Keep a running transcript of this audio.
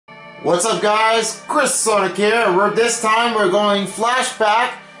What's up, guys? Chris Sonic here. This time we're going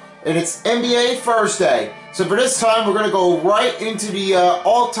flashback, and it's NBA Thursday. So for this time, we're going to go right into the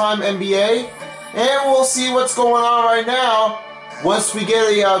all-time NBA, and we'll see what's going on right now once we get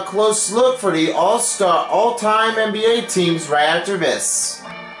a close look for the all-star, all-time NBA teams right after this.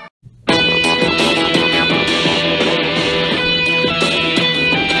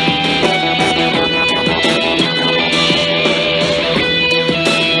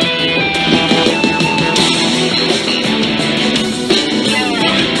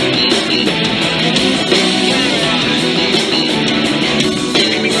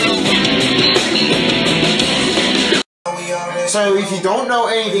 So if you don't know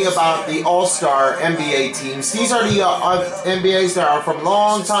anything about the All-Star NBA teams, these are the NBAs that are from a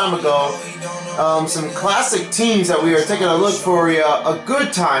long time ago. Some classic teams that we are taking a look for a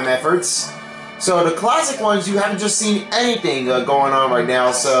good time efforts. So the classic ones, you haven't just seen anything going on right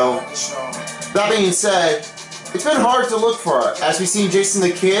now. So that being said, it's been hard to look for. As we've seen Jason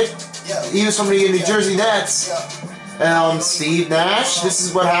the Kid, he was from the New Jersey Nets. Steve Nash, this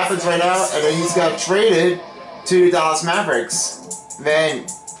is what happens right now, and then he's got traded to the Dallas Mavericks. Then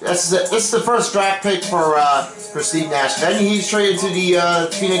this is the first draft pick for Steve Nash. Then he's traded to the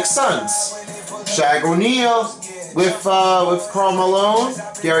Phoenix Suns. Shaq O'Neal with Karl Malone,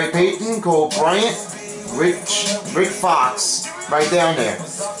 Gary Payton, Cole Bryant, Rick Fox, right down there.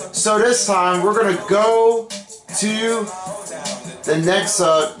 So this time we're gonna go to the next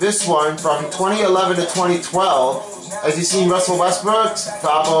this one from 2011 to 2012. As you've seen, Russell Westbrook,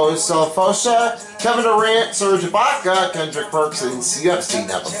 Fabo Salafosha, Kevin Durant, Serge Ibaka, Kendrick Perkins. You have seen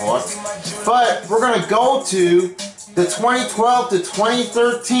that before. But we're going to go to the 2012 to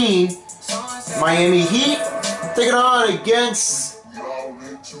 2013 Miami Heat. Taking on against...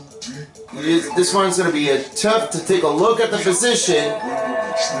 This one's going to be tough to take a look at the position.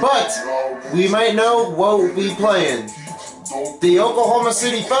 But we might know what we'll be playing. The Oklahoma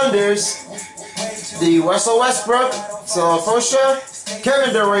City Thunders, the Russell Westbrook, Salafosha,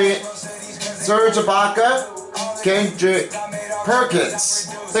 Kevin Durant, Serge Ibaka, Kendrick Perkins.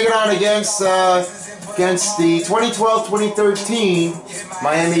 Taking on against the 2012-2013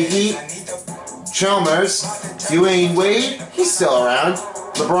 Miami Heat, Chalmers, Dwayne Wade, he's still around.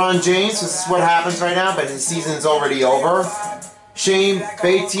 LeBron James, this is what happens right now, but his season's already over. Shane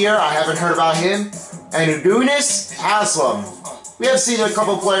Battier, I haven't heard about him. And Udonis Haslem. We have seen a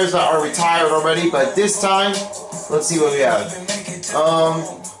couple players that are retired already, but this time, let's see what we have.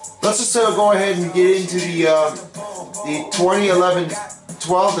 Let's just go ahead and get into the 2011,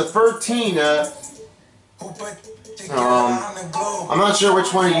 12 to 13. I'm not sure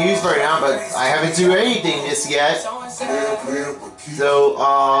which one to use right now, but I haven't do anything this yet. So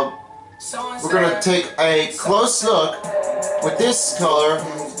we're gonna take a close look with this color,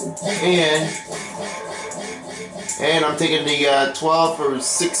 and I'm taking the 12 or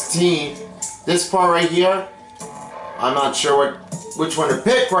 16. This part right here, I'm not sure which one to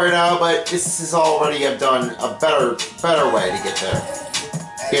pick right now, but this is already I've done a better way to get there.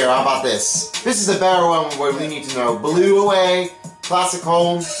 Here, how about this? This is a better one where we need to know blue away, classic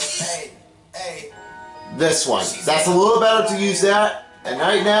home. This one, that's a little better to use that. And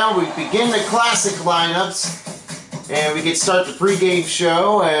right now we begin the classic lineups. And we can start the pregame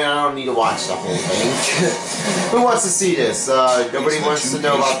show, and I don't need to watch the whole thing. Who wants to see this? Nobody wants to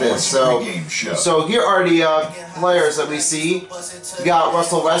know about this. So here are the players that we see. We got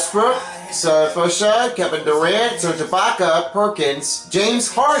Russell Westbrook, Salafosha, Kevin Durant, Serge Ibaka, Perkins, James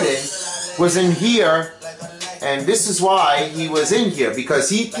Harden was in here, and this is why he was in here, because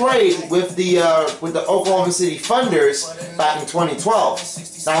he played with the Oklahoma City Thunders back in 2012.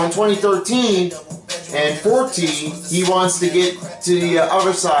 Now in 2013 and 14, he wants to get to the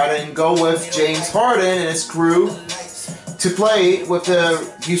other side and go with James Harden and his crew to play with the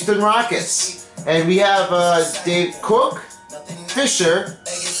Houston Rockets. And we have Dave Cook, Fisher,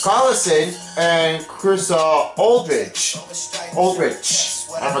 Collison, and Chris Aldridge. I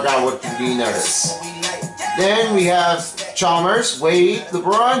forgot what you notice. Then we have Chalmers, Wade,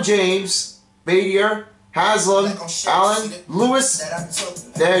 LeBron James, Battier, Haslem, Allen, Lewis.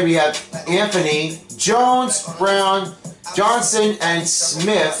 Then we have Anthony, Jones, Brown, Johnson, and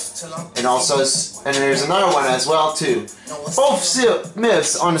Smith. And there's another one as well too. Both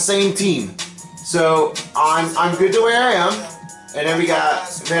Smiths on the same team. So I'm good the way I am. And then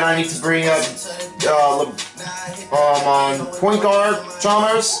I need to bring up on point guard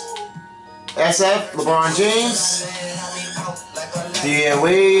Chalmers, SF, LeBron James, Dwayne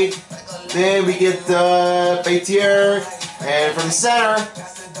Wade. Then we get Battier, and from the center,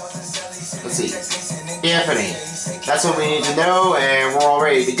 let's see, Anthony. That's what we need to know, and we're all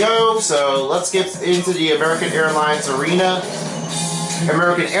ready to go. So let's get into the American Airlines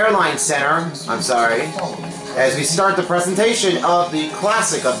Center, I'm sorry, as we start the presentation of the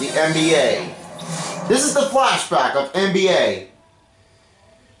classic of the NBA. This is the flashback of NBA.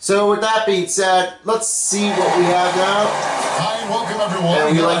 So with that being said, let's see what we have now. Hi, welcome everyone.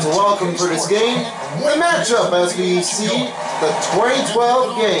 And we'd like to welcome for this game the matchup as we see the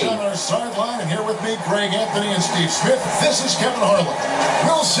 2012 game. On our sideline, and here with me, Greg Anthony and Steve Smith. This is Kevin Harlan.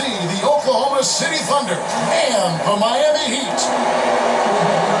 We'll see the Oklahoma City Thunder and the Miami Heat.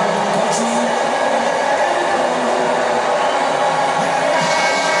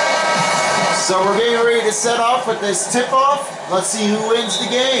 So we're getting ready to set off with this tip-off. Let's see who wins the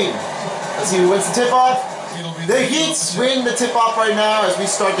game. Let's see who wins the tip-off. The Heat win the tip-off right now as we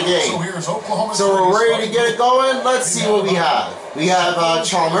start the game. So we're ready to get it going. Let's see what we have. We have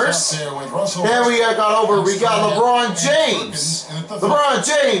Chalmers. Then we got LeBron James. LeBron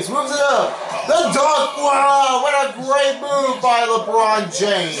James moves it up. The dunk. Wow, what a great move by LeBron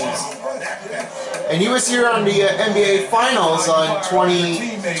James. And he was here on the NBA Finals on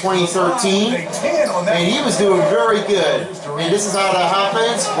 2013, and he was doing very good. And this is how that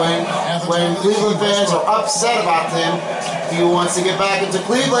happens when Cleveland fans are upset about him. He wants to get back into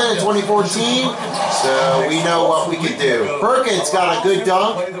Cleveland in 2014, so we know what we can do. Perkins got a good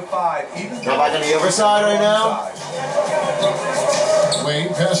dunk. Now back on the other side right now.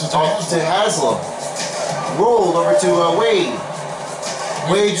 Wade passes to Haslam. Rolled over to Wade.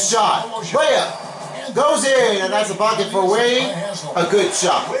 Wade shot. Layup. Goes in, and that's a bucket for Wade. A good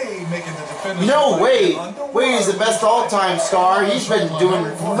shot. You know Wade is the best all-time star. He's been doing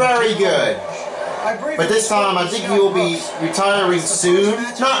very good. But this time, I think he will be retiring soon.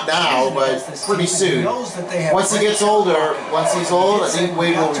 Not now, but pretty soon. Once he gets older, once he's old, I think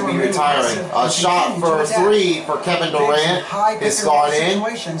Wade will be retiring. A shot for three for Kevin Durant is gone in.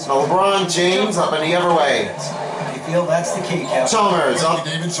 Now LeBron James up in the other way. That's the key. Chalmers up,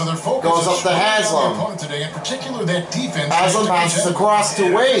 goes up to Haslam. Haslam passes across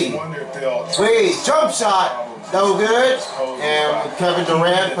to Wade. Wade, jump shot, no good. And Kevin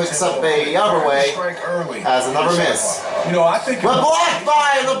Durant picks up the other way as another miss. But blocked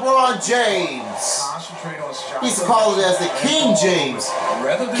by LeBron James. He used to call it as the King James.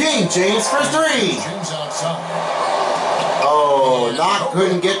 King James for three. Oh,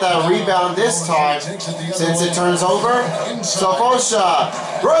 couldn't get that rebound this time since it turns over. So post shot.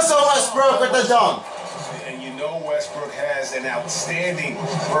 Russell Westbrook with the dunk. And you know Westbrook has an outstanding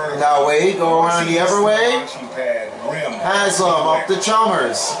vertical. Now Wade, go around the other way. Haslam up to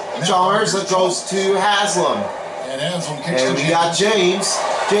Chalmers. Chalmers goes to Haslam. And we got James.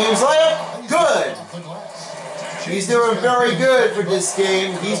 James layup. Good. He's doing very good for this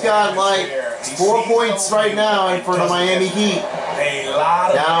game. He's got like 4 points right now for the Miami Heat.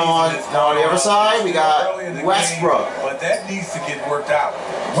 Now on the other side, we got Westbrook. But that needs to get worked out.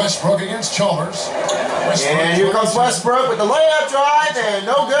 Westbrook against Chalmers. And here comes Westbrook with the layup drive, and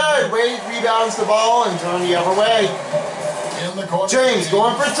no good. Wade rebounds the ball and turns the other way. James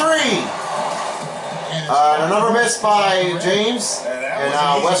going for three. Another miss by James. And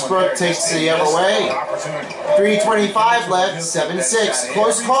now Westbrook takes the other way. 3:25 left, 7-6.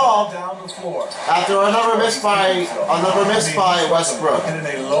 Close call. After another miss by Westbrook.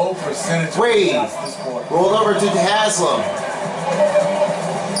 Wade rolled over to Haslam.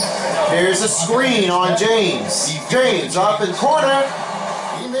 Here's a screen on James. James up in corner.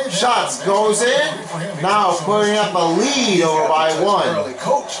 Shots goes in. Now putting up a lead over by one.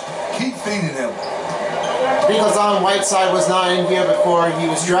 Coach, keep feeding him. Because Whiteside was not in here before he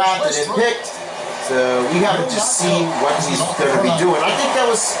was drafted and picked, so we haven't just seen what he's going to be doing. I think that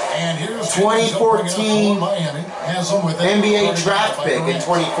was 2014 NBA draft pick in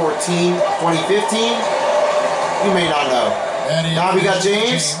 2014, 2015. You may not know. Now we got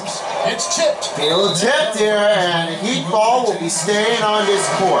James. It's tipped. A little tipped here, and Heat ball will be staying on this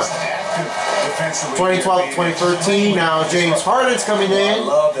court. 2012, 2013. Now James Harden's coming in,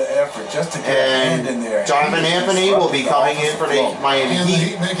 and Jonathan Anthony will be coming in for the Miami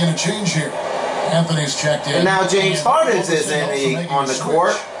Heat. Making a change here. Anthony's checked in. And now James Harden's is on the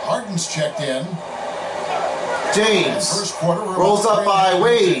court. Harden's checked in. James rolls up by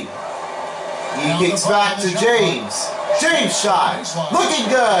Wade. He kicks back to James. James shot, looking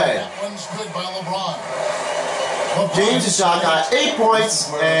good. That one's good by LeBron. James' shot got 8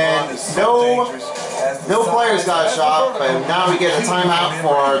 points, and no players got a shot, but now we get a timeout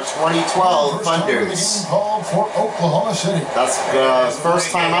for 2012 Thunders. For Oklahoma City. That's the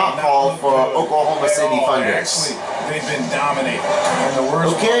first timeout call for Oklahoma City Thunders. they've been dominating. And the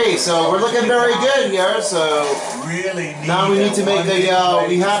worst Okay, so we're looking very good here. So really now we need to make a.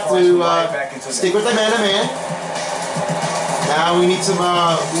 We have to stick with the man-to-man. Now we need some.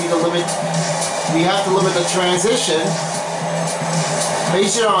 We need to limit. We have to limit the transition.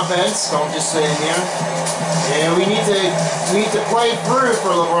 Base your offense. Don't just sit in here. And we need to play through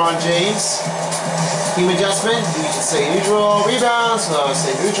for LeBron James. Team adjustment. We can say neutral. Rebounds.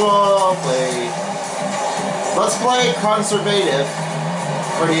 Say neutral. Play. Let's play conservative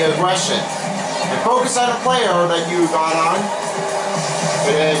for the aggression. And focus on a player that you got on.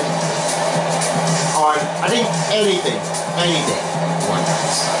 And on, I think, anything. One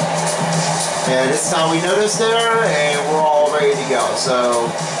times. And this is how we noticed there, and we're all ready to go. So,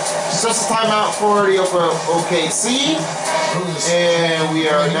 just a timeout for the OKC. And we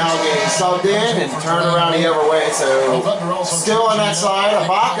are now getting subbed in and turned around the other way. So, still on that side,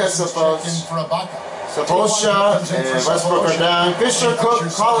 Ibaka supposed shot, and Westbrook are down. Fisher, Cook,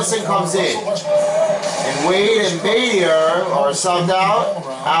 Collison comes in. And Wade and Bader are subbed out.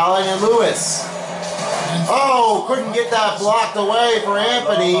 Allen and Lewis. Oh, couldn't get that blocked away for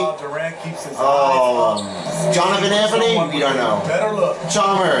Anthony. Jonathan Anthony? We don't know.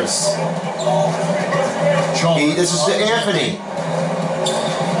 Chalmers. This is to Anthony.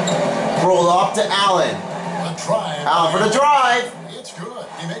 Roll up to Allen. Allen for the drive.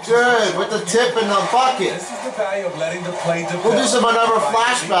 Good, with the tip and the bucket. We'll do some another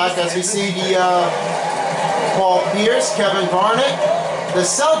flashback as we see the Paul Pierce, Kevin Garnett, the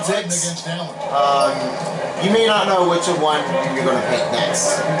Celtics. You may not know which one you're going to pick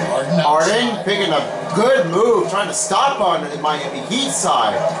next. Arden picking a good move, trying to stop on the Miami Heat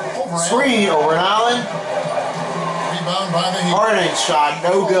side. Screen over Allen. Arden shot,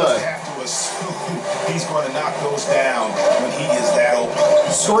 no good. He's going to knock those down when he is that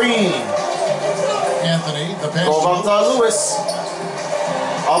open. Screen. Anthony, the pass. Go up to Lewis.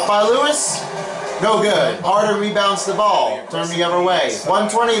 Up by Lewis. No good. Arden rebounds the ball. Turn the other way.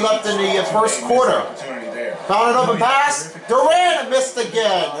 1:20 left in the first quarter. Found an open pass. Durant missed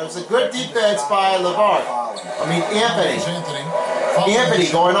again. It was a good defense by Anthony. Anthony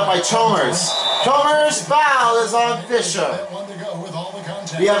going up by Chalmers. Chalmers' foul is on Fisher.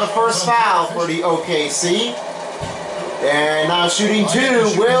 We have a first foul for the OKC. And now shooting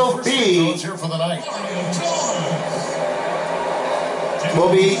two will be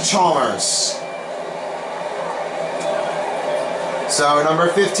Chalmers. So number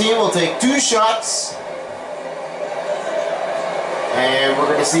 15 will take 2 shots. And we're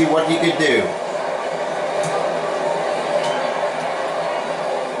going to see what he could do.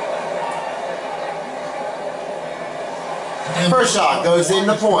 First shot goes in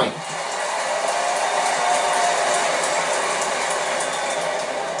the point.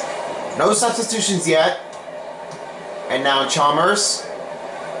 No substitutions yet. And now Chalmers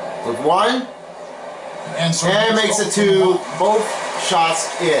with 1. And makes it 2. Both shots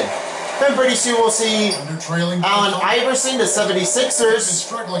in. Then pretty soon we'll see Allen Iverson, the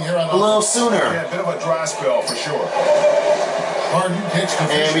 76ers, a little sooner. Yeah, a bit of a dry spell for sure.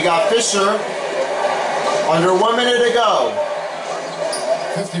 And we got Fisher. Under 1 minute to go.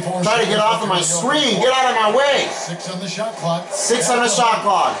 Try to get off of my screen. Get out of my way. 6 on the shot clock. 6 on the shot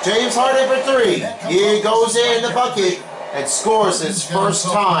clock. James Harden for 3. He goes in the bucket and scores his first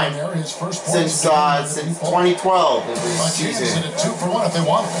time since 2012 in this season. I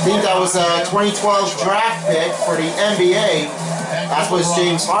think that was a 2012 draft pick for the NBA. That was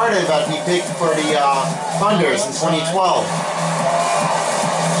James Harden that he picked for the Thunders in 2012.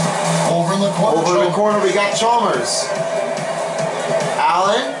 Over in the corner we got Chalmers.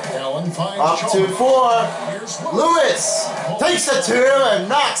 Allen up to 4. Lewis takes the 2 and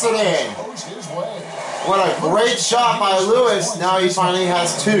knocks it in. What a great shot by Lewis. Now he finally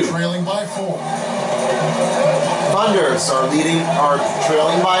has 2. Trailing by 4. Thunders are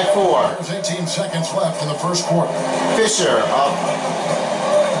trailing by 4. There's 18 seconds left in the first quarter. Fisher up.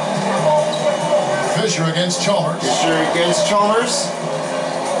 Fisher against Chalmers. Fisher against Chalmers.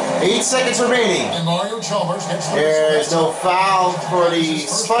 8 seconds remaining. And Mario Chalmers gets There's no foul for the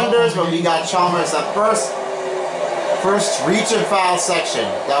Thunders, but we got Chalmers the first reach and foul section.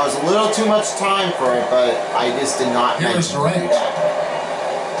 That was a little too much time for it, but I just did not Here's mention Durant.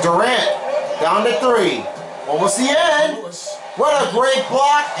 Durant down to 3. Almost the end. What a great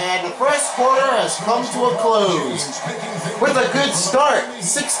block, and the first quarter has come to a close. With a good start,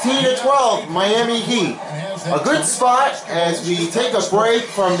 16-12, Miami Heat. A good spot as we take a break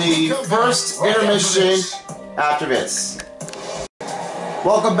from the first intermission after this.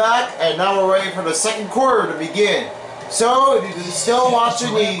 Welcome back, and now we're ready for the second quarter to begin. So, if you're still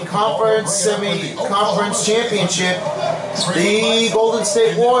watching the conference championship, the Golden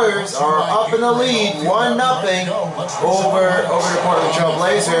State Warriors are up in the lead, 1-0 over the Portland Trail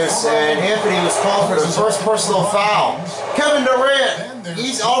Blazers, and Anthony was called for the first personal foul. Kevin Durant,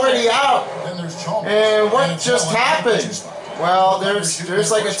 he's already out. And what just happened? Well,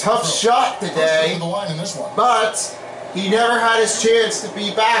 there's like a tough shot today, but he never had his chance to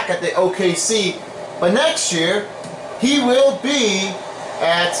be back at the OKC. But next year, he will be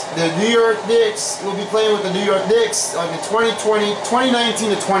at the New York Knicks. We'll be playing with the New York Knicks on the 2019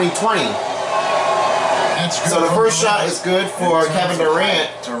 to 2020. So the first shot is good for Kevin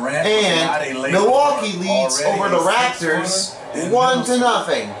Durant, and Milwaukee leads over the Raptors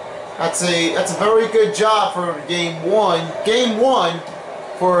 1-0. That's a very good job for game one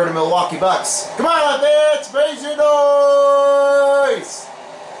for the Milwaukee Bucks. Come on, Vince, raise your noise!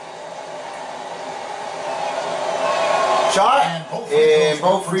 Shot, and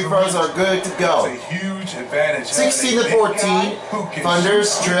both free throws are good to go. It's a huge advantage. 16-14,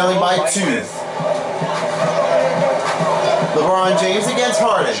 Thunders trailing by 2. LeBron James against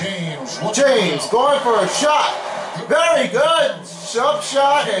Harden. James going for a shot. Very good. Jump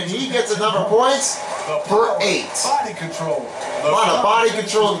shot, and he gets another points for 8. Body control. A lot of body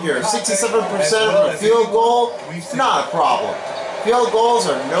control here. 67% of the field goal, not a problem. Field goals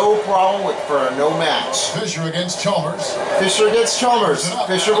are no problem for no match. Fisher against Chalmers. Fisher against Chalmers.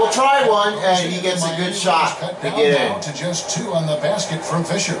 Fisher will try one, and he gets a good shot to get in. To just 2 on the basket from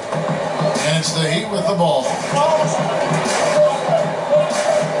Fisher. And it's the Heat with the ball.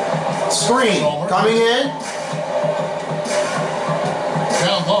 Screen coming in.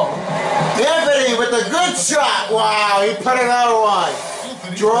 Down low. Anthony with a good shot. Wow, he put another one.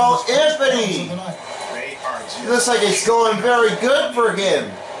 Joel Anthony. Looks like it's going very good for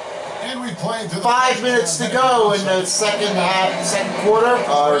him. And we played 5 minutes to go in the second quarter,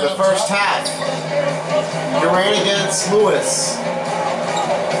 or the first half. Durant against Lewis.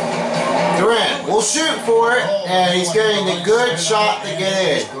 Durant will shoot for it, and he's getting a good shot to get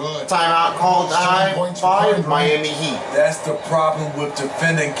in. Timeout called by Miami Heat. That's the problem with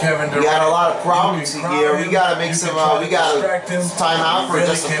defending Kevin Durant. We got a lot of problems here. We got to make some. We got to timeout for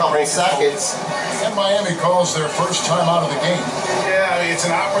just a couple seconds. And Miami calls their first time out of the game. Yeah, I mean, it's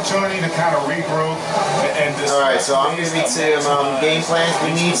an opportunity to kind of regroup and all right, so I'm going to need some game plans.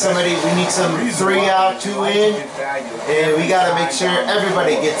 We need somebody. We need some 3 out, 2 in, and we got to make sure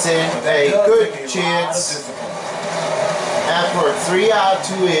everybody gets in a good chance. After 3 out,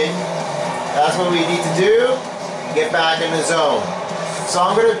 2 in, that's what we need to do. Get back in the zone. So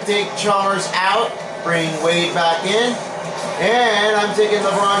I'm going to take Chalmers out, bring Wade back in, and I'm taking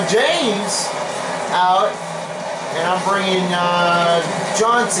LeBron James out, and I'm bringing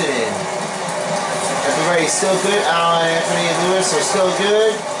Johnson in. Everybody's still good. Allen, Anthony, and Lewis are still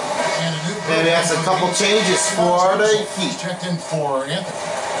good. And we have a couple changes for the Heat. Checked in for Anthony.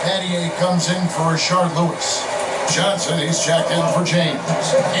 Pattier comes in for Rashard Lewis. Johnson is checked in for James.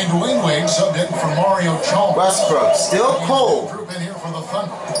 And Dwayne Wade subbed in for Mario Chalmers. Westbrook still cold. Group in here for the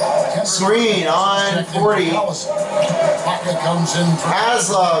Thunder. Screen on 40. Baca comes in for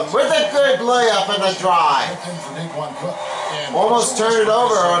Haslam with a good layup in the drive. Almost turned it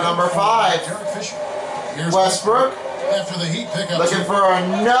over on number 5. Westbrook after the Heat pickup. Looking for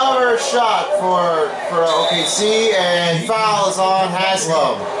another shot for OKC, and foul is on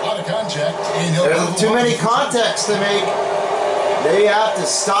Haslam. Out of contact. There's too many contacts to make. They have to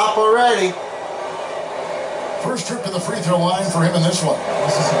stop already. First trip to the free throw line for him in this one.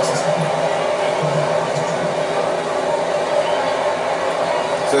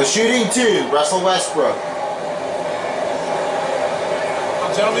 So shooting 2, Russell Westbrook.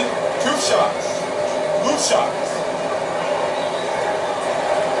 Gentlemen, 2 shots. Loose shots.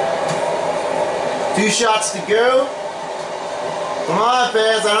 2 shots to go. Come on,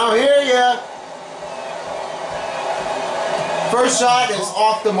 fans, I don't hear ya. First shot is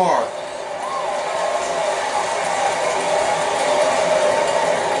off the mark.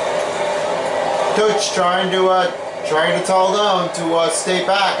 Coach trying to tell them to stay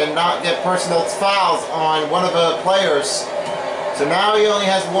back and not get personal fouls on one of the players. So now he only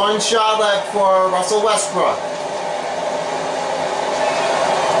has 1 shot left for Russell Westbrook.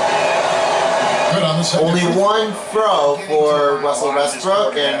 Only 1 throw for Russell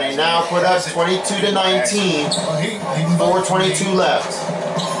Westbrook, and they now put up 22-19. 4:22 left.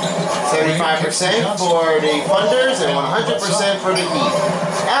 75% for the Thunders and 100% for the Heat.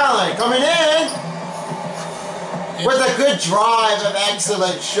 Allen coming in with a good drive of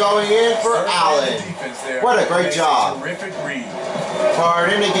excellence, showing in for Allen. What a great job. Terrific read.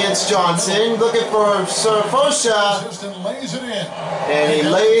 Harden against Johnson, looking for Sofosha, Assistant lays it in. and he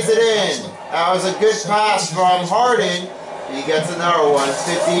lays it in. That was a good pass from Harden. He gets another one.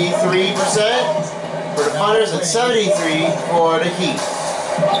 53% for the Thunder and 73% for the Heat.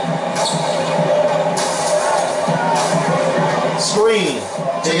 Screen.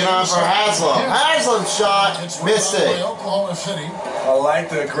 Taking on for Haslam. Haslam shot, missed it. Oklahoma City. I like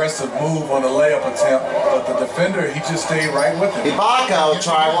the aggressive move on the layup attempt, but the defender, he just stayed right with it. Ibaka will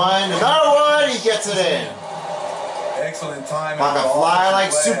try one. Another one, he gets it in. Excellent time. Ibaka fly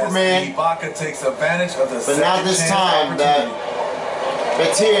like Superman. Ibaka takes advantage of the But not this time. That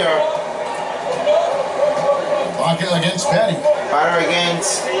Batir. Ibaka against Petty. Fighter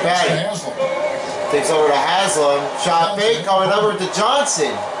against Patty. Haslam. Takes over to Haslam. Shot fake coming over to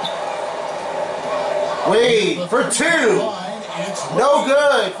Johnson. Wade for two. No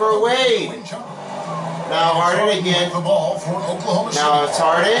good for Wade. Now Harden again. Now it's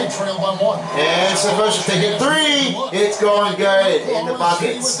Harden. And supposed to take it three. It's going good in the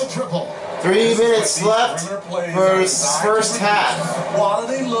buckets. 3 minutes left for first half.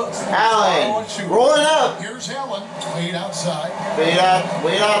 Allen rolling up. Here's Allen. Wade outside.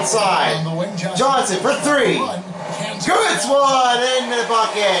 Wade outside. Johnson for three. Good one in the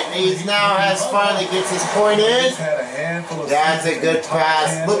bucket. He now has finally gets his point in. That's a good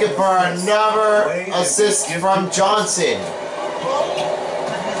pass. Looking for another assist from Johnson.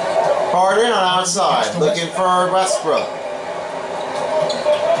 Harden on outside. Looking for Westbrook.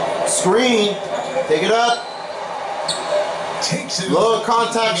 Screen. Take it up. Low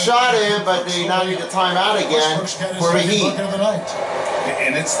contact shot in, but they now need to time out again for the Heat.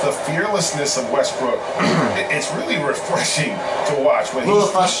 And it's the fearlessness of Westbrook. It's really refreshing to watch. When a little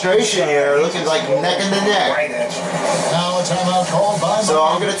frustration here, looking like neck and the neck. Right at you. Now a timeout called by. So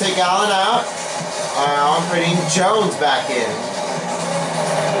I'm going to take Allen out. I'm putting Jones back in.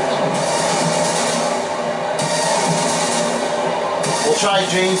 We'll try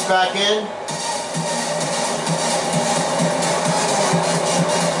James back in.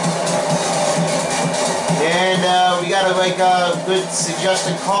 And we got to make a good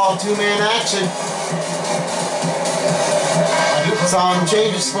suggested call, two-man action. Some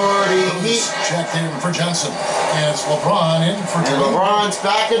changes for the Heat. Checked in for Johnson. And it's LeBron in for And LeBron's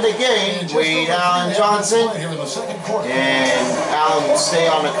back in the game. Wade, Allen, Johnson. And Allen will stay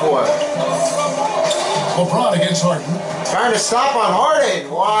on the court. LeBron against Harden. Trying to stop on Harden.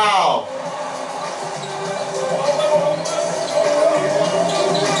 Wow.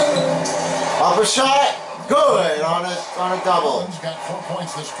 Up a shot. Good on a double. Got 4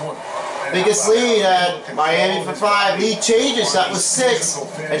 points this quarter. Biggest lead at Miami for 5. He changes. That was 6.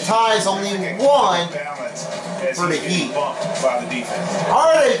 And ties only 1 for the Heat.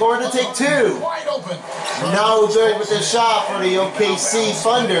 Harden going to take 2. Wide open. No good with the shot for the OKC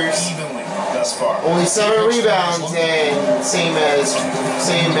Thunders. Only 7 rebounds and same as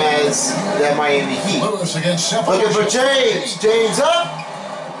the Miami Heat. Lewis against Looking for James. James up.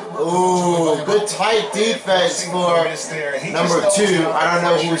 Ooh, good tight defense for number 2. I don't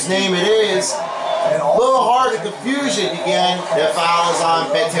know whose name it is. A little hard to confusion again. The foul is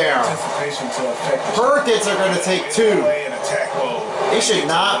on Petero. Perkins are going to take 2. They should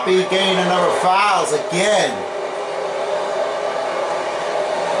not be getting another fouls again.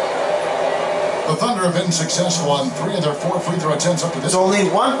 The Thunder have been successful on 3 of their 4 free throw attempts up to this. There's only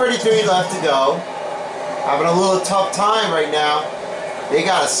 1:33 left to go. Having a little tough time right now. They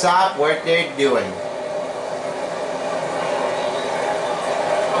got to stop what they're doing.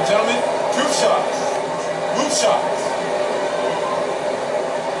 Gentlemen, 2 shots. Loose shots.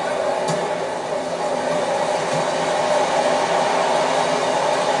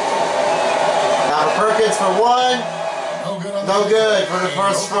 Now Perkins for 1. No good for the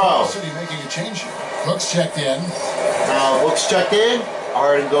first throw. City making a change here. Cooks checked in. Now Brooks checked in.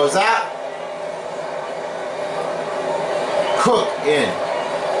 Harden goes out. Cook in.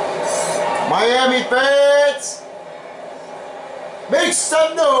 Miami fans, make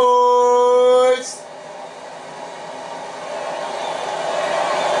some noise.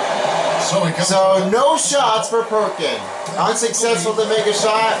 So no shots for Perkins. Unsuccessful to make a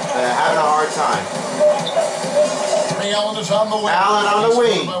shot, having a hard time. Allen is on the wing. Allen on the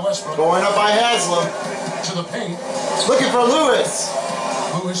wing, going up by Haslam. To the paint. Looking for Lewis.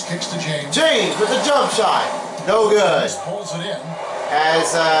 Lewis kicks to James. James with a jump shot. No good. Pulls it in.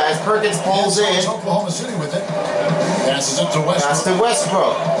 As Perkins pulls in. Oklahoma City with it. Passes it to Westbrook. Pass to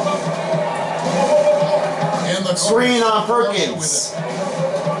Westbrook. Screen on Perkins.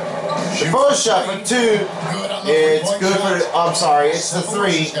 The post shot for 2. It's good for. I'm sorry. It's the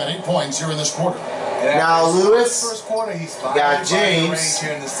 3. He's got 8 points here in this quarter. Now Lewis First quarter, he's got James.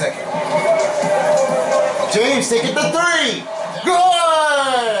 Here in the second. James taking the three.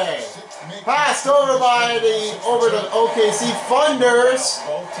 Good. Passed over the OKC Funders.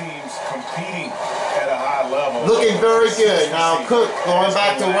 Both teams competing at a high level. Looking very good. Now Cook going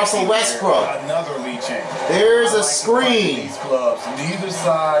back to Russell Westbrook. Another lead change. There's a screen. These clubs, neither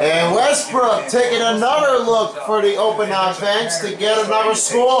side. And Westbrook taking another look for the open offense to get another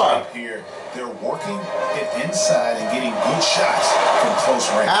score. Here, they're working it inside and getting good shots from close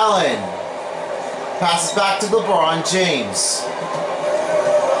range. Allen passes back to LeBron James.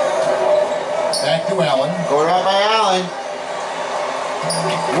 Back to Allen. Going up by Allen.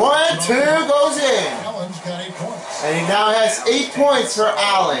 1-2 goes in. Allen's got 8 points. And he now has 8 points for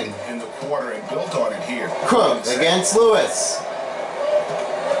Allen. In the quarter and built on it here. Cook against Lewis.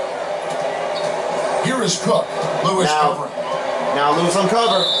 Here is Cook. Lewis covering. Now Lewis on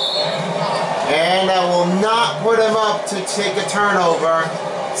cover. And that will not put him up to take a turnover,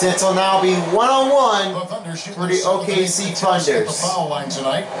 since it'll now be one-on-one for the OKC Funders. The foul line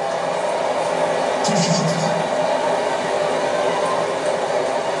tonight.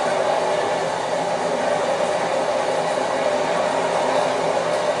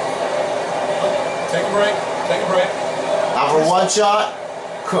 Take a break. Take a break. Now for one shot,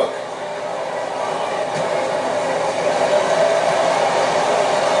 Cook.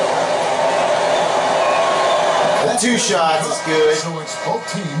 The 2 shots is good. So it's both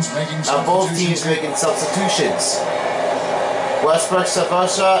teams making Now both teams making substitutions. Westbrook,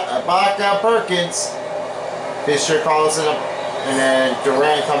 Sabosha, Ibaka, Perkins. Fisher calls it up, and then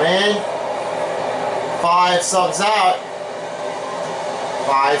Durant come in. 5 subs out.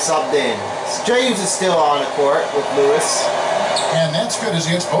 5 subbed in. James is still on the court with Lewis. And that's good as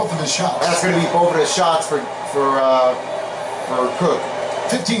he hits both of his shots. That's going to be both of his shots for Cook.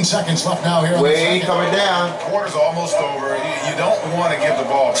 15 seconds left now here. Wade coming down. Quarter's almost over. You don't want to give the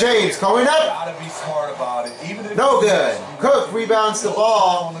ball. James coming up. Gotta be smart about it. Even if No good. Cook rebounds the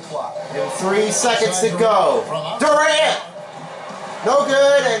ball. on the clock. And 3 seconds to go. Durant. No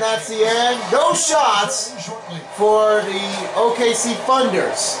good, and that's the end. No shots for the OKC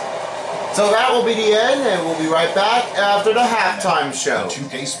Funders. So that will be the end, and we'll be right back after the halftime show.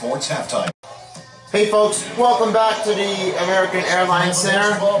 2K Sports Halftime. Hey folks, welcome back to the American Airlines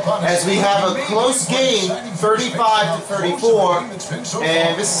Center as we have a close game, 35-34,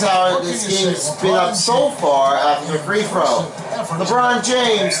 and this is how this game's been up so far after the free throw. LeBron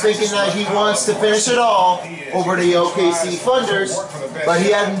James thinking that he wants to finish it all over the OKC Funders, but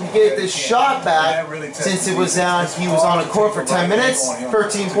he had to get this shot back since it was down. He was on the court for 10 minutes,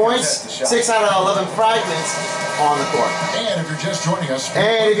 13 points, 6 out of 11 fragments on the court. And if you're just joining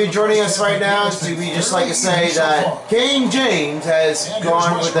us, right now, we just like to say that King James has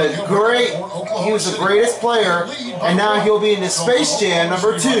gone with a great, he was the greatest player, and now he'll be in the Space Jam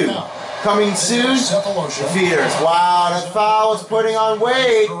 #2. Coming soon, the Feeders. Wow, the foul was putting on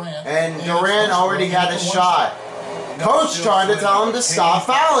Wade, and Durant already had a shot. Coach trying to tell him to stop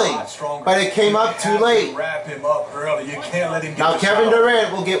fouling, but it came up too late. Wrap him up early. You can't let him get Now Kevin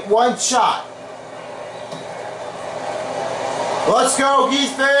Durant will get 1 shot. Let's go,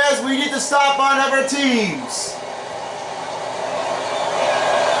 Geese fans. We need to stop on other teams.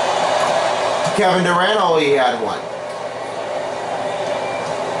 Kevin Durant only had 1.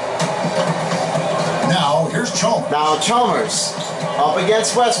 now here's Chalmers. Now Chalmers up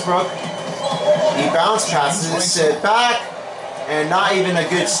against Westbrook. He bounce passes it back, and not even a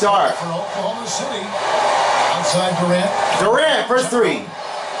good start. For Oklahoma City. Outside Durant. Durant for 3.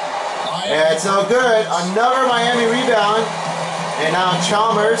 And it's no good. Another Miami rebound. And now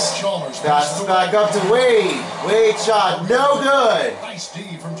Chalmers passes back up to Wade. Wade shot, no good. Nice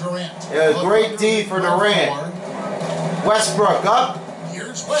D from Durant. A great D for Durant. Westbrook up.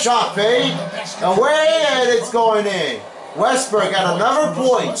 Shot fade. Away, and it's going in. Westbrook got another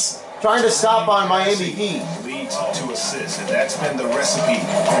points. Trying to stop on Miami Heat. Leads to assists, and that's been the recipe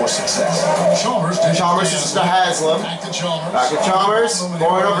for success. Chalmers is to Haslam. Back to Chalmers. Back to Chalmers.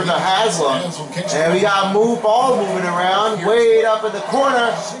 Going over to Haslam. And we got ball moving around. Wade up in the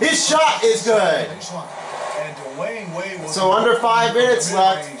corner. His shot is good. So under 5 minutes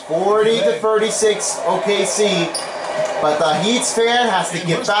left. 40-36 OKC. But the Heat's fan has to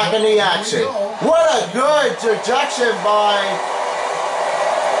get back in the action. What a good trajectory by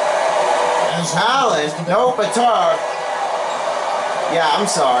Allen. No, Batar. Yeah, I'm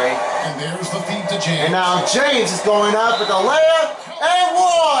sorry. And there's the feed to James. And now James is going up with the layup. And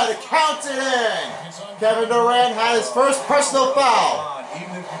 1. Counts it in. Kevin Durant had his first personal foul.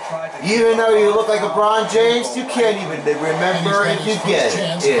 Even though you look like LeBron James, you can't even remember if you get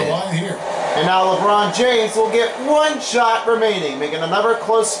it. And now LeBron James will get one shot remaining, making another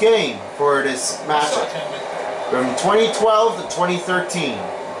close game for this matchup from 2012 to 2013.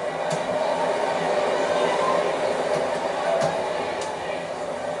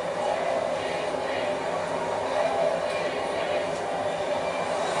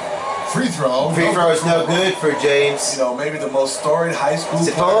 Free throw. Free throw is no good for James. You know, maybe the most storied high school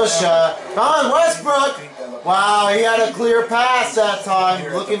Sepulveda. On Westbrook. Wow, he had a clear pass that time.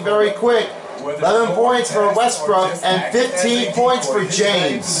 Looking very quick. 11 points for Westbrook and 15 points for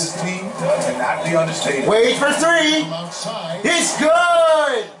James. Wait for three. He's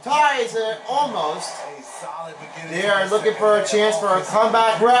good. Ties it almost. They are looking for a chance for a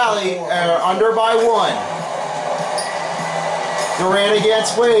comeback rally. Under by one. Durant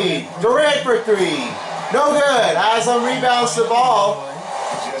against Wade. Durant for three. No good. Haslam rebounds the ball.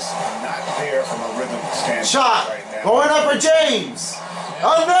 Just not there from a rhythm standpoint. Shot. Right now. Going up for James.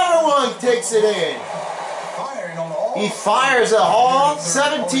 Another one takes it in. He fires a haul.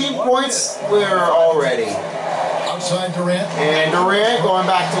 17 points we're already. Outside Durant. And Durant going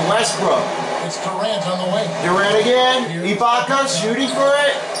back to Westbrook. It's Durant on the way. Durant again. Ibaka shooting for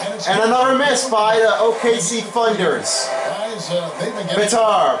it. And another miss by the OKC Thunders.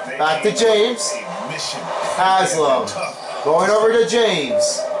 Bitar, back to James. Haslam, going over to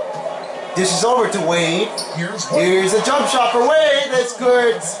James. This is over to Wade. Here's a jump shot for Wade. That's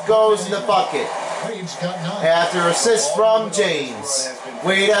good. Goes in the bucket. After assist from James.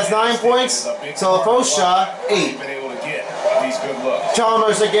 Wade has 9 points. Telefosha 8.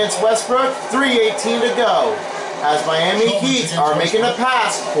 Chalmers against Westbrook. 3:18 to go. As Miami Heat are making a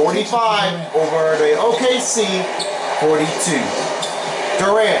pass. 45 over the OKC 42.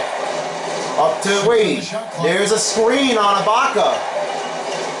 Durant up to Wade. There's a screen on Ibaka.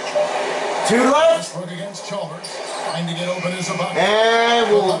 Two left.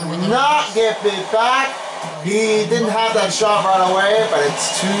 And will not get it back. He didn't have that shot right away, but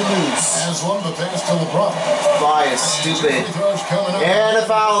it's too loose. Fly is stupid. And the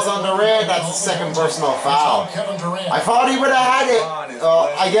foul's on Durant. That's the second personal foul. I thought he would have had it.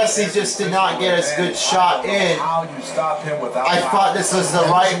 I guess he just did not get his good shot in. I thought this was the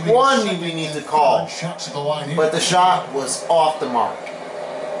right one we need to call. But the shot was off the mark.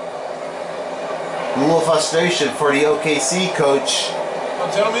 A little frustration for the OKC coach.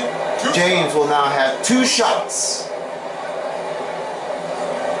 James will now have 2 shots.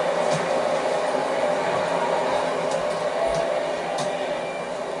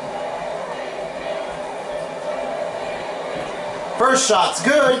 First shot's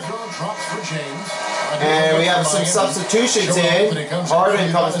good. And we have some substitutions in.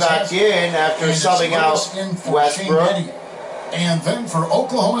 Harden comes back in after subbing out Westbrook. And then for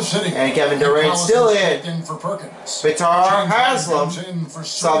Oklahoma City. And Kevin Durant still in. Bitar, Haslam,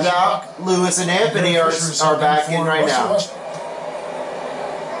 subbed out. Lewis and Anthony are back in right now.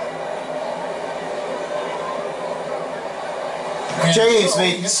 James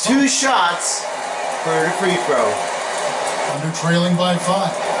made 2 shots for the free throw. Under trailing by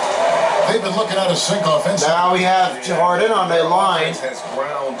 5. They've been looking at a sink offense. Now we have Harden on the line,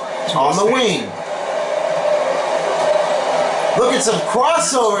 on the wing. Look at some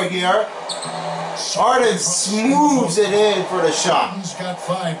crossover here. Harden smooths it in for the shot. He's got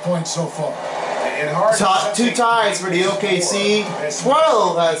 5 points so far. Top 2 ties for the OKC.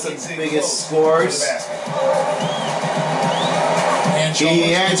 12 has the biggest scores.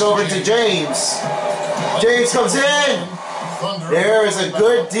 He hands over to James. James comes in. There is a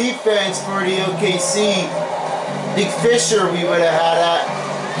good defense for the OKC. Big Fisher we would have had that.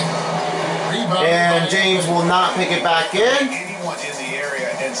 And James will not pick it back in.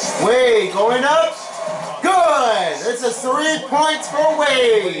 Wade going up. Good. It's a 3 points for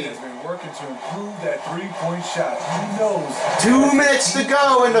Wade. Has been working to improve that 3-point shot. He knows. 2 minutes to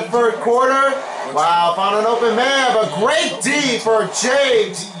go in the third quarter. Wow, found an open man, but great D for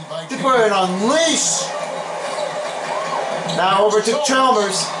James to put it on leash. Now over to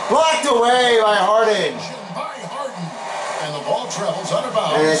Chalmers. Blocked away by Harden.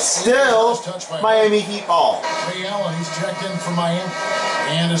 And it's still Miami Heat ball.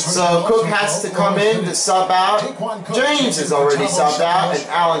 So Cook has to come in to sub out. James is already subbed out, and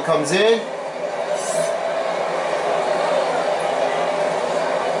Allen comes in.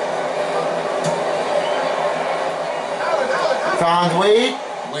 Found Wade.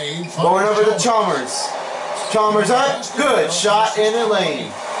 Going over to Chalmers. Chalmers up. Good shot in the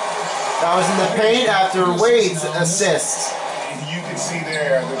lane. That was in the paint after Wade's assist. You can see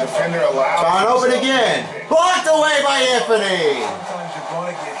there, the defender allowed. Found open again. Blocked away by Anthony.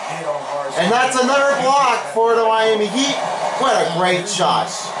 And that's another block for the Miami Heat. What a great shot.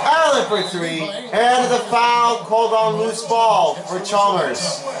 Allen for 3. And the foul called on loose ball for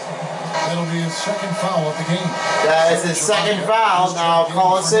Chalmers. That'll be his second foul of the game. That is his second foul. Now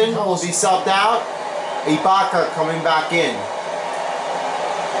Collison will be subbed out. Ibaka coming back in.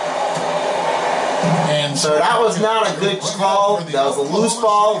 And So that was not a good call. That was a loose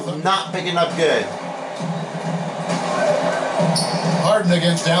ball, not picking up good. Harden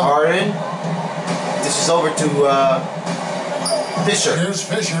against Allen. Harden. This is over to Fisher. Here's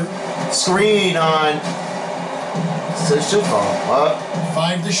Fisher. Screen on. Fisher ball.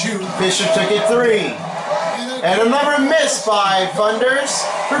 5 to shoot. Fisher took it 3. And another miss by Thunders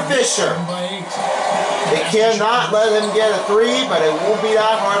for Fisher. By 8. They cannot let him get a 3, but it won't be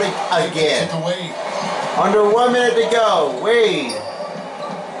that hard again. Took away. Under 1 minute to go. Wade.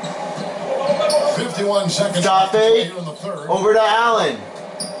 51 seconds. Shot fake. Here in the third. Over to Allen.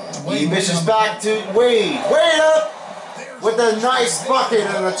 He misses back to Wade. Wade up with a nice bucket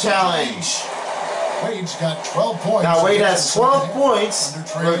and a challenge. Wade's got 12 points. Now Wade has 12 points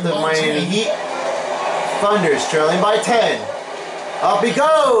for the Miami Heat. Thunders trailing by 10. Up he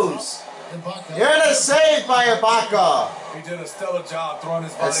goes. And a save by Ibaka. He did a stellar job throwing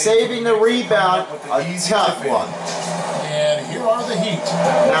his body. Saving the rebound, a tough one. And here are the Heat.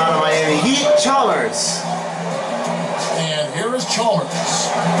 Now the Miami Heat, Chalmers. And here is Chalmers.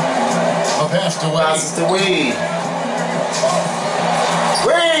 A pass to Wade. Passes to Wade.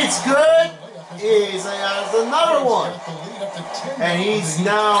 Wade's good. He's has another one. And he's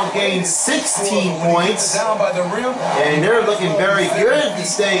now gained 16 points. Down by the rim. And they're looking very good to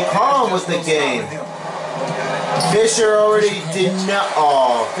stay calm with the game. Fisher already did not.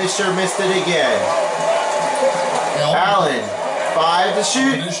 Oh, Fisher missed it again. Allen, 5 to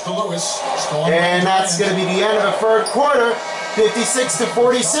shoot. And that's going to be the end of the third quarter. 56 to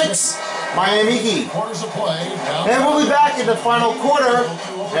 46. Miami Heat. And we'll be back in the final quarter.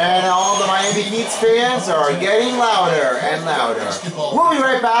 And all the Miami Heat fans are getting louder and louder. We'll be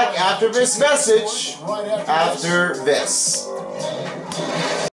right back after this message. After this.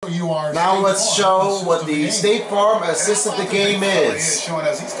 Now let's show what the State Farm assist of the game is.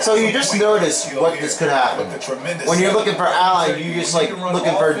 So you just notice what this could happen. When you're looking for Allen, you're just like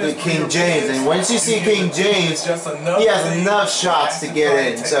looking for the King James. And once you see King James, he has enough shots to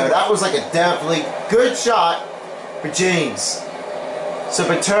get in. So that was like a definitely good shot for James. So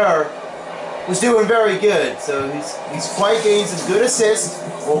Batur was doing very good. So he's quite getting some good assists.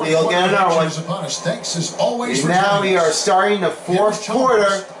 Hopefully he'll get another one. And now we are starting the fourth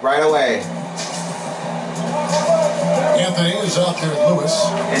quarter right away. Anthony is out there, Lewis.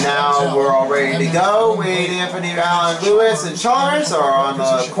 And now we're all ready to go. Wade, Anthony, Allen, Lewis, and Chalmers are on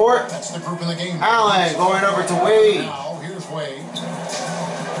the court. That's the group in the game. Allen going over to Wade. Now here's Wade.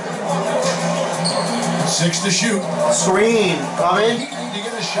 6 to shoot. Screen coming.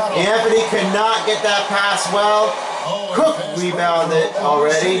 Anthony cannot get that pass well. Cook rebounded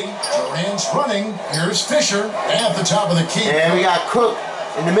already. Durant's running. Here's Fisher at the top of the key. And we got Cook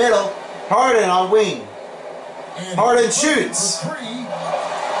in the middle. Harden on wing. Harden shoots.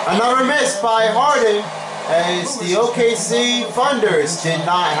 Another miss by Harden. As the OKC Thunders did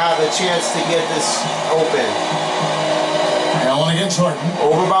not have a chance to get this open. Allen against Harden.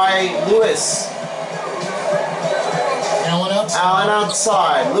 Over by Lewis. Allen outside. Allen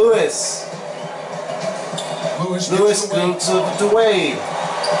outside. Lewis goes to Wade.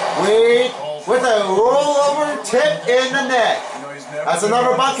 Wade with a rollover tip in the net. That's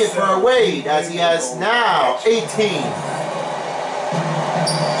another bucket for Wade, as he has now 18.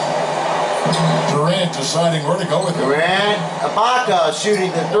 Durant deciding where to go with it. Durant, Ibaka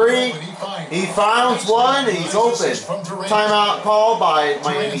shooting the 3. He finds one and he's open. Timeout call by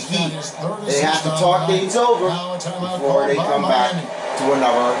Miami Heat. They have to talk things over before they come back to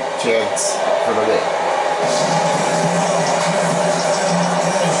another chance for the win.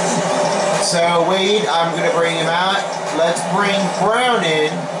 So Wade, I'm going to bring him out. Let's bring Brown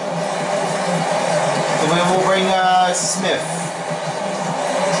in. And then we'll bring Smith.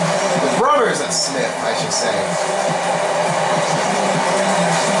 The brothers of Smith, I should say.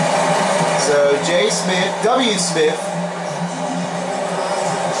 So J. Smith, W. Smith.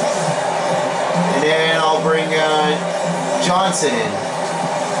 And then I'll bring Johnson in.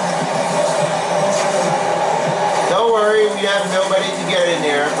 Don't worry, we have nobody to get in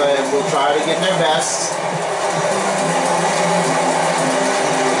there, but we'll try to get their best.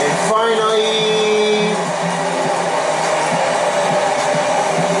 And finally,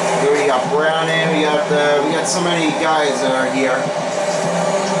 here we got Brown in. We got so many guys that are here.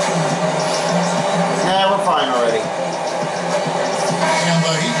 Nah, we're fine already. And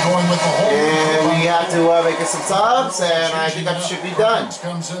the Heat going with the whole. And we have to make some subs, and I think that should be done.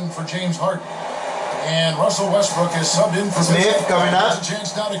 Comes in for James Harden. And Russell Westbrook is subbed in for Smith coming up. A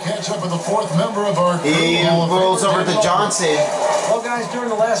chance now to catch up with the fourth member of our He rolls over to Johnson. Well, guys, during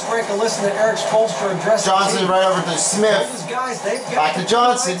the last break, I listened to Eric Spoelstra address Johnson right over to Smith. Back to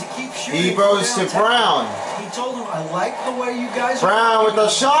Johnson. He goes to Brown. He told him, I like the way you guys Brown with the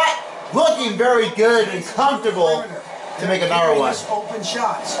shot. Looking very good and comfortable to make another one. Open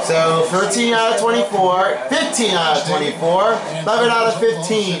shots. So 13 out of 24, 15 out of 24, 11 out of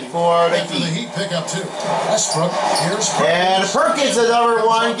 15 for the Heat. Pickup too. Westbrook, and Perkins, another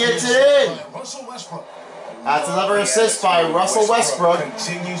one, gets it in. That's another assist by Russell Westbrook.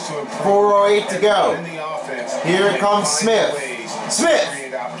 4:08 to go. Here comes Smith. Smith,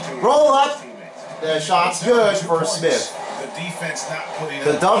 roll up. The shot's good for Smith. Defense not putting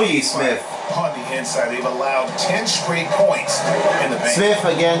the W. Smith on the inside. They've allowed 10 straight points in the paint. Smith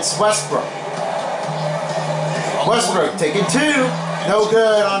against Westbrook. Westbrook taking 2. No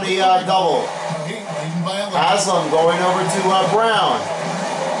good on the double. Haslam going over to Brown.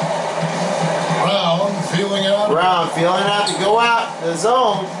 Brown feeling out to go out the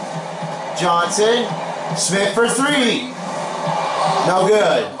zone. Johnson. Smith for 3. No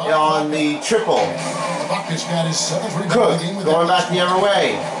good on the triple. Cook going back the other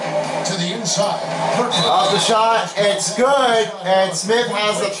way. To the inside. Off the shot, it's good, and Smith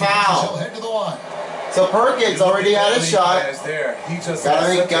has the foul. So Perkins already had a shot.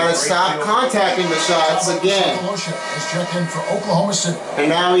 Gotta stop contacting the shots again. And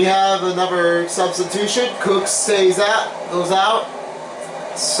now we have another substitution. Cook stays out, goes out.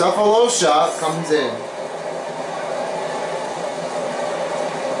 Cephalosha comes in.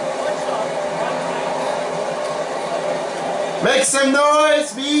 Make some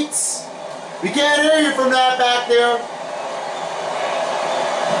noise, Beats! We can't hear you from that back there.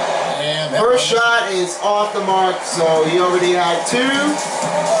 First shot is off the mark, so he already had 2.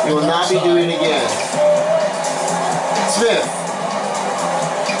 He will not be doing it again. Smith.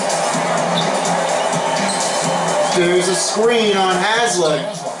 There's a screen on Haslam.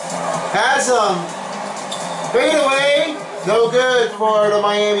 Haslam. Fade away. No good for the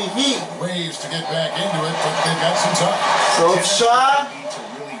Miami Heat. Ways to get back into it, but they've got some time. So shot.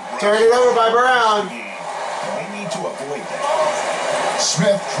 Turn it over by Brown. They need to avoid that.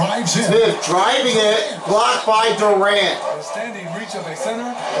 Smith drives in. Smith driving it. Blocked by Durant. The standing reach of a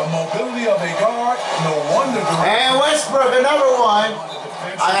center, the mobility of a guard, no wonder Durant. And Westbrook, another one.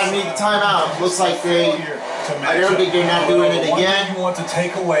 I need a timeout. Looks like I don't think they're not doing it again. You want to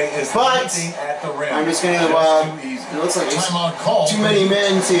take away is but at the rim. I'm just going to, it looks like there's too many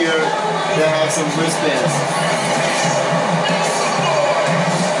men here that have some wristbands.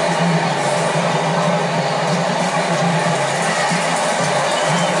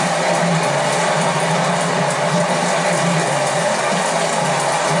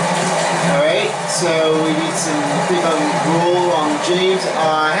 So we need some big roll on James.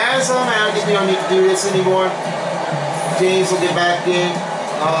 Haslam, I don't think we don't need to do this anymore. James will get back in.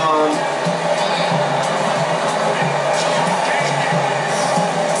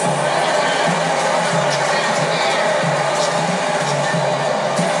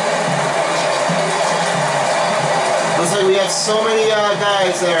 Looks like we have so many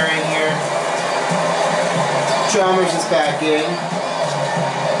guys that are in here. Chalmers is back in.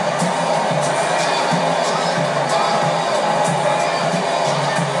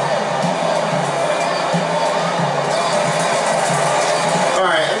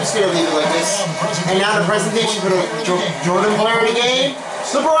 Going to leave it like this. And now the presentation for the Jordan Blair game.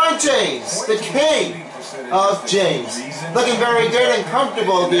 LeBron James, the king of James. Looking very good and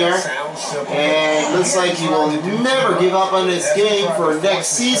comfortable here. And looks like he will never give up on this game for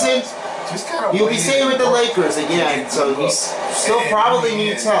next season. He'll be staying with the Lakers again, so he still probably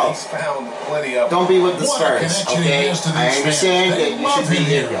needs help. Don't be with the Spurs, okay? I understand that you should be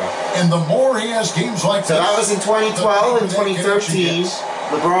here. And the more he has games like so that was in 2012 and 2013.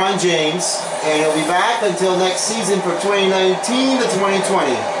 LeBron James, and he'll be back until next season for 2019 to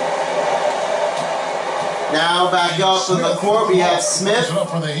 2020. Now back up in the court, we have Smith.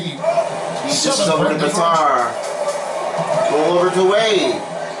 He's just over the guitar. Go over to Wade.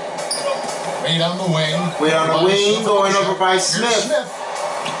 Wade on the wing. Wade on the wing, going over by Smith.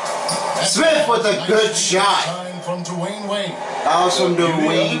 Smith with a good shot. From Dwayne Wade. That was from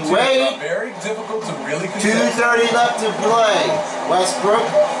Dwayne Wade. Very difficult to really 2:30 left to play. Westbrook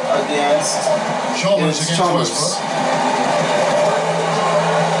against Chalmers.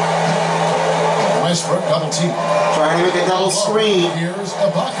 Westbrook double team. Trying to make a double screen. Here's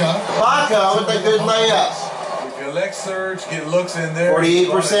Ibaka. Ibaka with a good layup. Elect surge, get looks in there.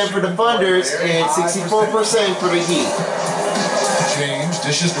 48% for the Funders and 64% for the Heat. James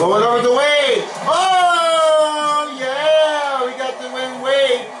dishes Going over the Wade. Oh, yeah. We got the win,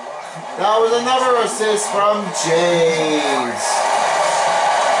 Wade. That was another assist from James.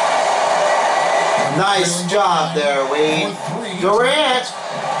 Nice job there, Wade. Durant.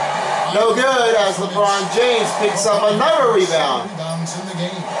 No good as LeBron James picks up another rebound.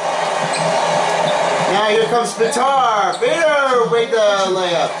 Now here comes Pitar. Peter with the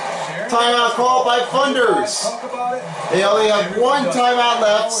layup. Timeout call by Funders. They only have one timeout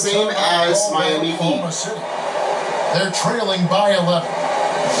left, same as Miami Heat. They're trailing by 11.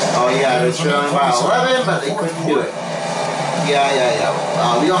 Oh yeah, they're trailing by 11, but they couldn't do it.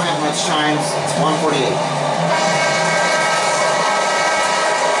 Yeah. We don't have much time. It's 1:48.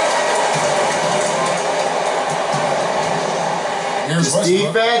 Here's This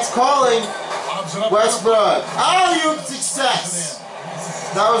defense calling Westbrook. Alley-oop success.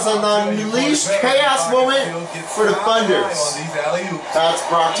 That was an unleashed chaos moment for the Thunders. That's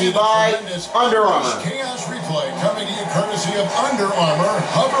brought to you by Under Armour. Chaos replay coming to you courtesy of Under Armour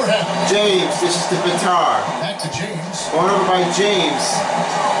Hover Head. James, this is the Pitar. Back to James. Going over by James.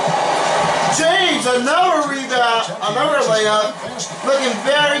 James, another rebound, another layup. Looking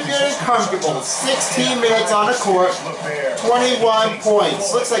very good and comfortable. 16 minutes on the court, 21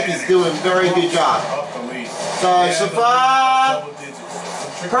 points. Looks like he's doing a very good job. So, Shabbat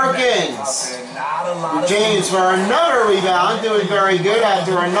Perkins. James for another rebound, doing very good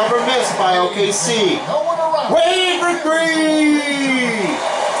after another miss by OKC. Wade for three!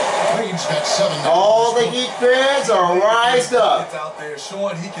 All the Heat fans are rised up. Out there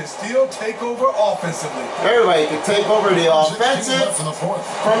showing he can still take over offensively. Everybody can take over the offensive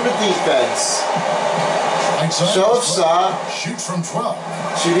from the defense. Shofsa shoots from 12.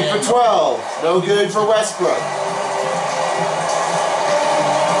 Shooting for 12. No good for Westbrook.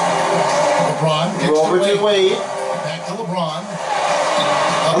 LeBron Go over to Wade. Back to LeBron.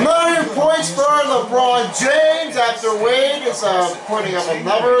 Another points for LeBron James after Wade is putting up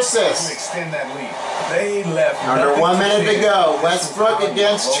another assist. Extend that lead. They left. Under 1 minute to go. Westbrook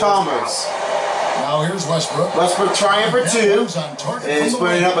against Chalmers. Now here's Westbrook. Westbrook trying for two. And he's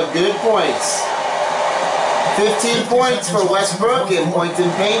putting up a good points. 15 points for Westbrook and points in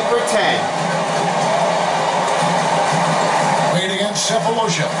paint for 10. Wade against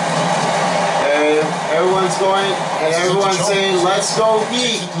Cephalosha. And everyone's going, and everyone's saying, let's go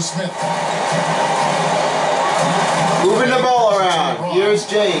Heat. Moving the ball around. Here's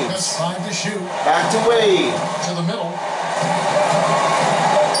James. Back to Wade. To the middle.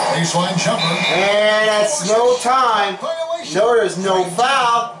 Baseline jumper. And that's no time. No, there's no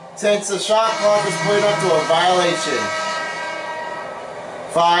foul since the shot clock is put up to a violation.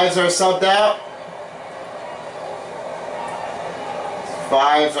 Fives are subbed out.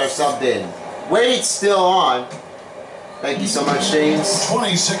 Fives are subbed in. Wade's still on. Thank you so much, James.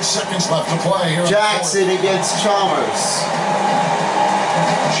 26 seconds left to play here. Jackson against Chalmers.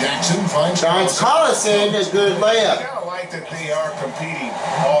 Jackson finds Collison, a good layup. I kind of like that they are competing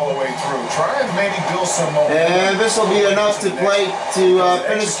all the way through. Try and maybe build some momentum. And this will be enough to play to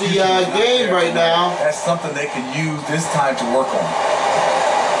finish the game right now. That's something they can use this time to work on.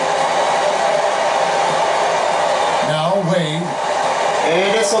 Now Wade.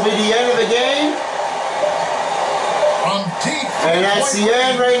 And this will be the end of the game. From deep. And that's the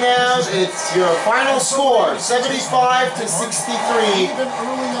end right now. It's your final score, 75 to 63.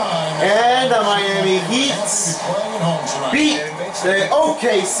 And the Miami Heat beat the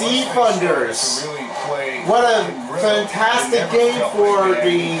OKC Thunders. What a fantastic game for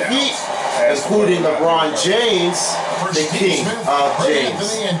the Heat, including LeBron James, the king of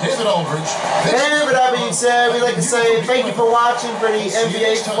James. And with that being said, we'd like to say thank you for watching for the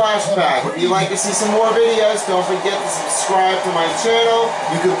NBA Flashback. If you'd like to see some more videos, don't forget to subscribe to my channel.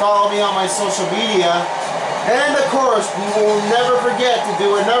 You can follow me on my social media. And of course, we will never forget to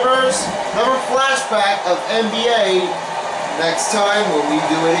do another flashback of NBA next time when we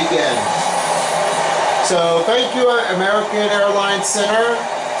do it again. So thank you, American Airlines Center.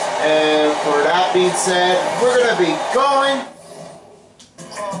 And for that being said, we're going to be going.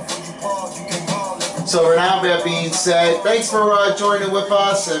 So for now, that being said, thanks for joining with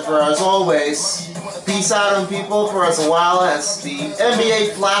us. And for as always, peace out on people for as well as the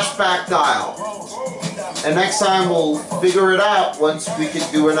NBA Flashback Dial. And next time we'll figure it out once we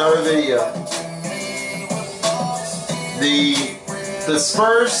can do another video. The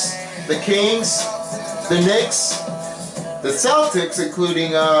Spurs, the Kings, the Knicks, the Celtics,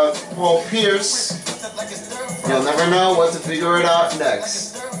 including Paul Pierce. You'll never know what to figure it out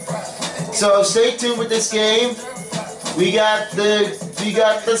next. So stay tuned with this game. we got the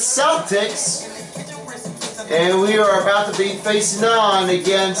Celtics, and we are about to be facing on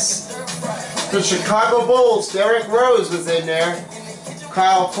against the Chicago Bulls. Derrick Rose was in there,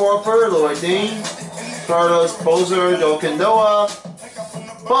 Kyle Korver, Lloyd Dean, Carlos Boozer, Joakim Noah,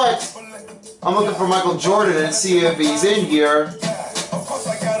 but I'm looking for Michael Jordan and see if he's in here.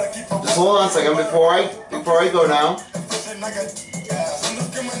 Just hold on a second before I go now.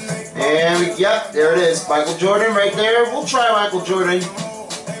 And yep, there it is, Michael Jordan right there. We'll try Michael Jordan,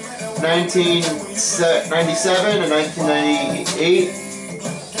 1997 and 1998,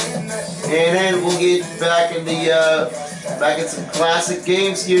 and then we'll get back in some classic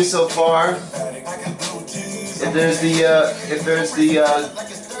games here so far. If there's the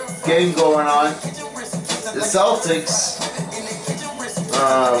game going on, the Celtics.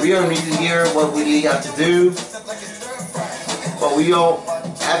 We don't need to hear what we have to do, but we don't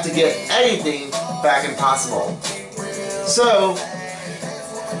have to get anything back impossible. So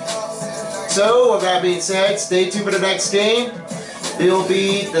with that being said, stay tuned for the next game. It'll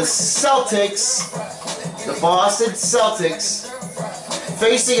be the Celtics, the Boston Celtics,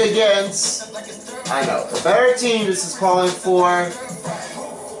 facing against, I know, the better team. This is calling for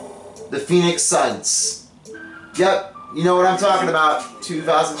the Phoenix Suns. Yep, you know what I'm talking about.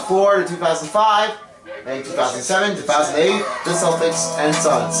 2004 to 2005, and 2007, 2008, the Celtics and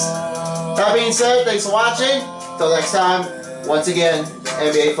Suns. That being said, thanks for watching. Till next time, once again,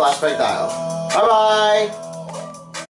 NBA Flashback Dial. Bye-bye!